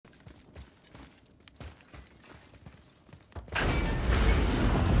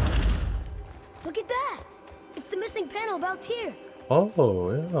missing panel about Tyr.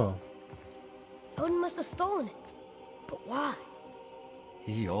 Oh, yeah. Odin must have stolen it. But why?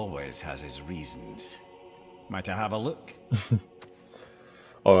 He always has his reasons. Might I have a look?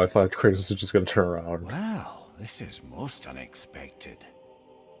 Oh, I thought Kratos was just gonna turn around. Well, this is most unexpected.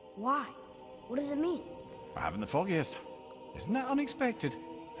 Why? What does it mean? I haven't the foggiest. Isn't that unexpected?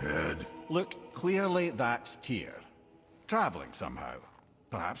 Head. Look, clearly that's Tyr. Traveling somehow.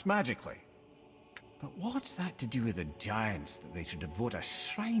 Perhaps magically. But what's that to do with the giants that they should devote a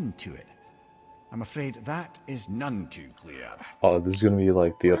shrine to it? I'm afraid that is none too clear. Oh, this is gonna be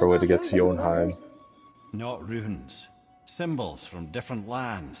like the other way to get to Jotunheim. Not runes. Symbols from different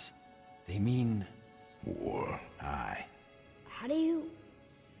lands. They mean... War. Aye. How do you...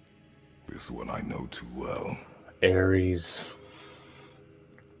 This one I know too well. Ares.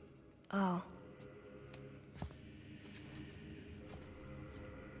 Oh.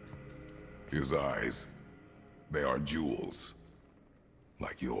 His eyes. They are jewels.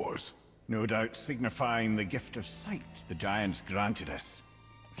 Like yours. No doubt signifying the gift of sight the giants granted us.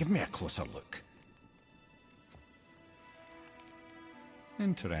 Give me a closer look.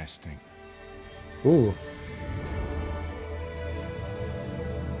 Interesting. Ooh.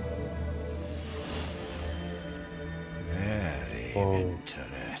 Very Whoa.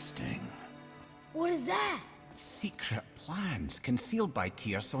 interesting. What is that? Secret plans concealed by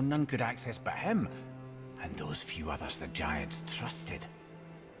Tyr so none could access but him, and those few others the giants trusted.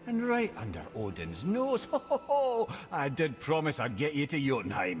 And right under Odin's nose, ho ho ho! I did promise I'd get you to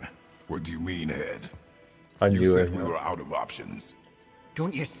Jotunheim. What do you mean, Head? I You knew said it. we were out of options.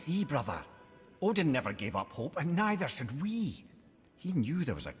 Don't you see, brother? Odin never gave up hope, and neither should we. He knew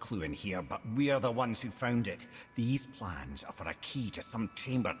there was a clue in here, but we're the ones who found it. These plans are for a key to some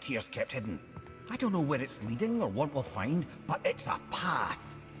chamber Tyr's kept hidden. I don't know where it's leading or what we'll find, but it's a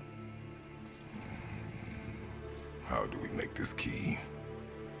path. How do we make this key?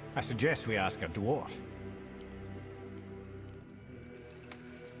 I suggest we ask a dwarf.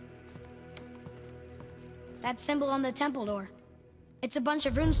 That symbol on the temple door. It's a bunch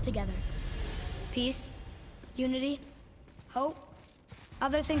of runes together. Peace, unity, hope,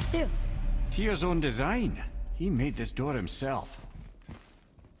 other things too. Tyr's own design. He made this door himself.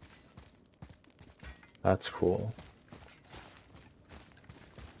 That's cool.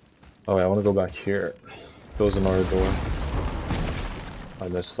 Oh, yeah, I want to go back here. There was another door. I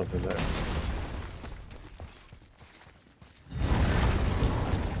missed something there.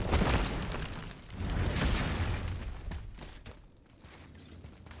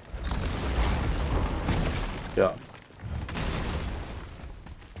 Yeah.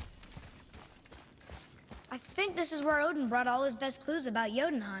 I think this is where Odin brought all his best clues about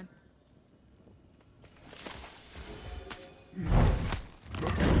Jotunheim.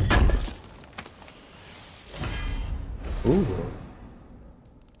 Ooh.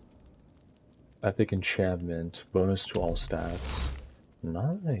 Epic enchantment. Bonus to all stats.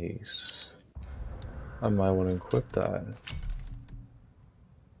 Nice. I might want to equip that.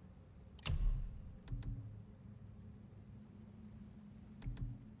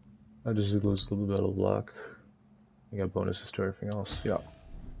 I just lose a little bit of luck. I got bonuses to everything else. Yeah.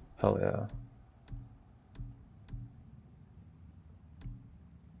 Hell yeah.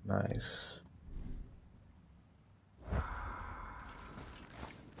 Nice.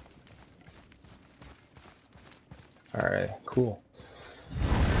 Alright, cool.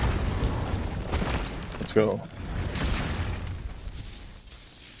 Let's go.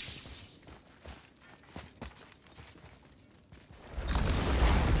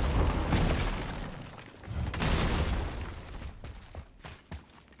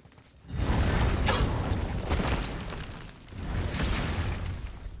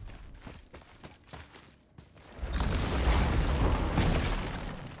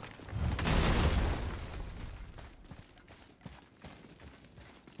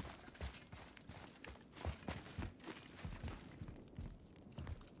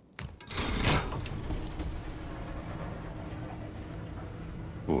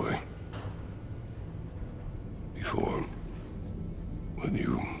 Boy. Before, when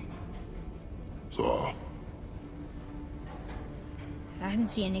you saw, I didn't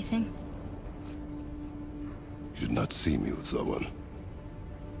see anything. you did not see me with someone.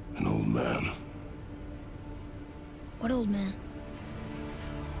 An old man. What old man?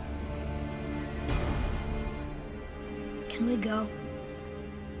 Can we go?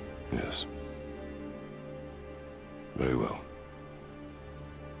 Yes. Very well.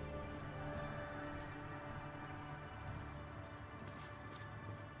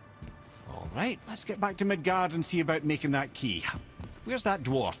 All right, let's get back to Midgard and see about making that key. Where's that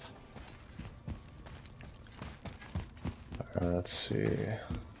dwarf? let's see.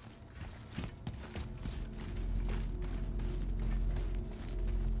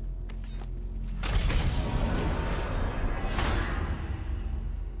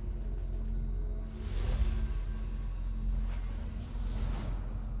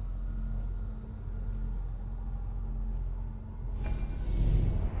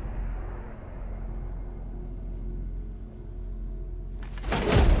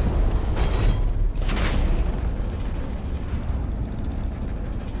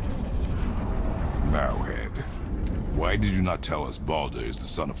 Marrowhead, why did you not tell us Baldur is the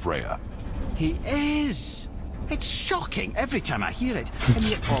son of Freya? He is! It's shocking every time I hear it, and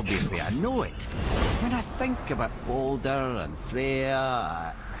yet obviously I know it. When I think about Baldur and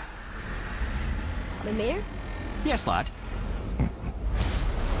Freya... Mimir? Yes, lad.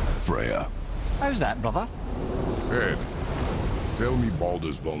 Freya. How's that, brother? Ed, tell me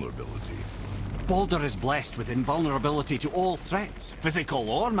Baldur's vulnerability. Baldur is blessed with invulnerability to all threats, physical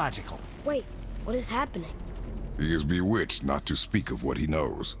or magical. Wait, what is happening? He is bewitched not to speak of what he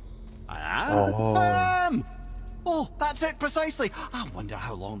knows. I am? Oh. I am! Oh, that's it precisely. I wonder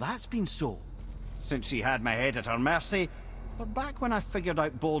how long that's been so. Since she had my head at her mercy, or back when I figured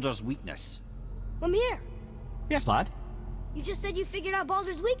out Baldur's weakness. Mimir, Yes, lad? you just said you figured out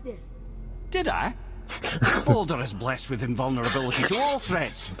Baldur's weakness. Did I? Baldur is blessed with invulnerability to all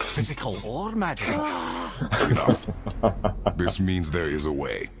threats, physical or magical. Enough. This means there is a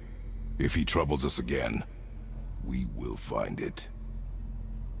way. If he troubles us again, we will find it.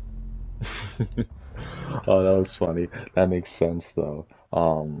 Oh, that was funny. That makes sense though.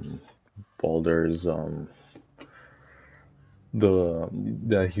 Baldur's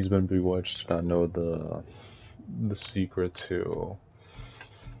that he's been bewitched. I know the secret to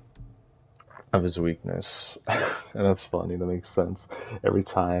of his weakness, and that's funny. That makes sense. Every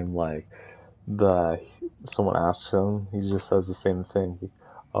time like someone asks him, he just says the same thing.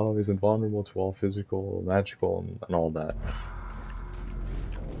 Oh, he's invulnerable to all physical, magical, and all that.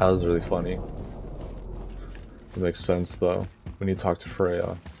 That was really funny. It makes sense though when you talk to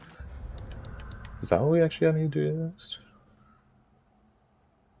Freya. Is that what we actually need to do next?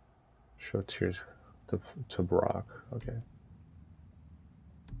 Show tears to Brock. Okay.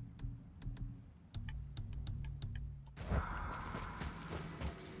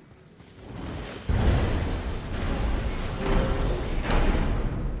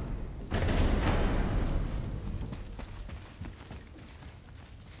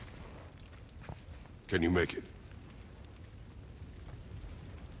 Can you make it?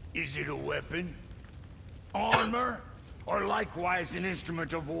 Is it a weapon? Armor? Or likewise an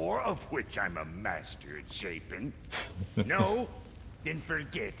instrument of war, of which I'm a master at shaping? No? Then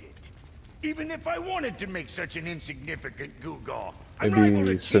forget it. Even if I wanted to make such an insignificant gewgaw, I'm Maybe liable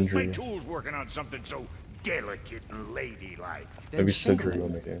to cheat my Sindri. tools working on something so delicate and ladylike. Maybe Sindri will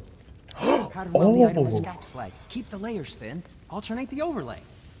make it. How to run the item with Oh! scap slag. Keep the layers thin. Alternate the overlay.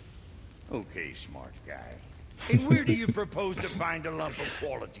 Okay, smart guy. And where do you propose to find a lump of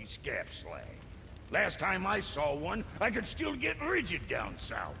quality scap slag? Last time I saw one, I could still get rigid down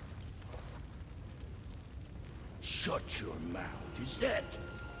south. Shut your mouth. Is that...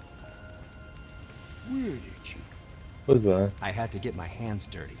 Where did you... What's that? I had to get my hands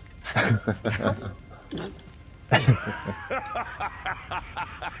dirty.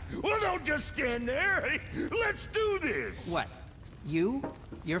 Well, don't just stand there. Let's do this. What?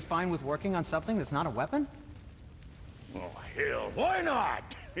 You're fine with working on something that's not a weapon? Oh, hell, why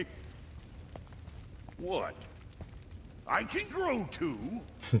not? What? I can grow too.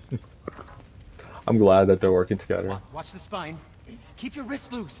 I'm glad that they're working together. Watch the spine. Keep your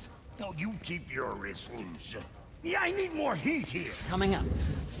wrist loose. No, you keep your wrist loose. Yeah, I need more heat here. Coming up.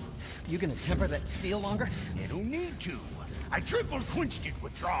 You gonna temper that steel longer? You don't need to. I triple quenched it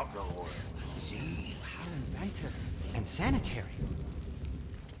with Drago oil. See? How inventive. And sanitary.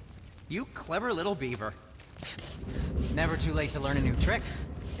 You clever little beaver. Never too late to learn a new trick,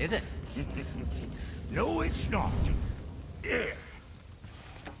 is it? No, it's not. There.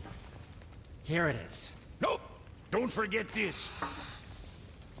 Here it is. Nope. Don't forget this.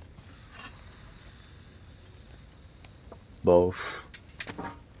 Both.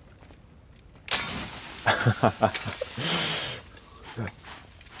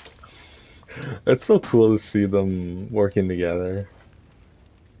 It's so cool to see them working together.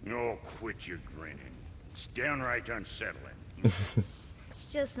 Oh, quit your grinning. It's downright unsettling. It's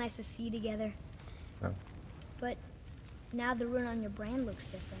just nice to see you together. Yeah. But now the rune on your brand looks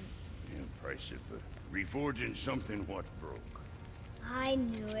different. Yeah, price of reforging something what broke. I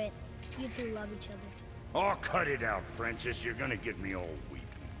knew it. You two love each other. Oh, cut it out, Princess. You're gonna get me all weak.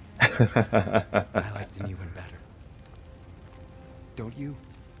 I like the new one better. don't you?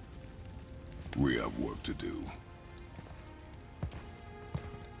 We have work to do.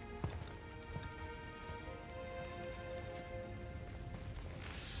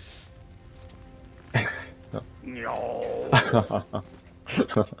 No.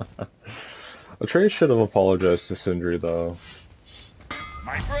 Atreus should have apologized to Sindri, though.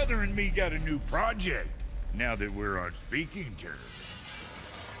 My brother and me got a new project, now that we're on speaking terms.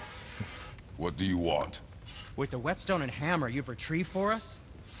 What do you want? With the whetstone and hammer you've retrieved for us,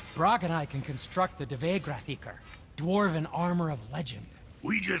 Brok and I can construct the Dvegrathikar, dwarven armor of legend.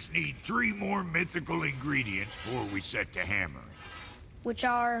 We just need 3 more mythical ingredients before we set to hammering. Which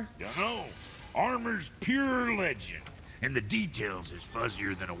are... Dunno. Armor's pure legend, and the details is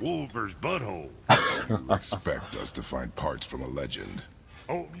fuzzier than a wolver's butthole. You expect us to find parts from a legend?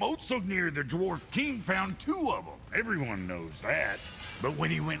 Oh, Motsognir the Dwarf King found 2 of them. Everyone knows that. But when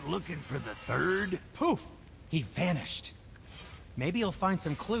he went looking for the 3rd... Poof! He vanished. Maybe he'll find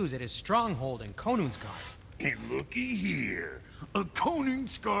some clues at his stronghold in Konungsgard. And looky here, a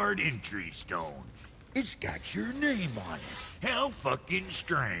Konungsgard entry stone. It's got your name on it. How fucking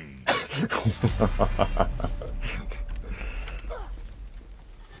strange.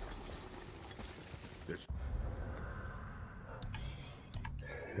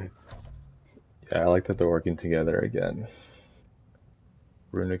 Yeah, I like that they're working together again.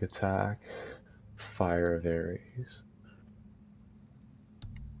 Runic attack, Fire of Ares.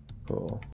 Cool.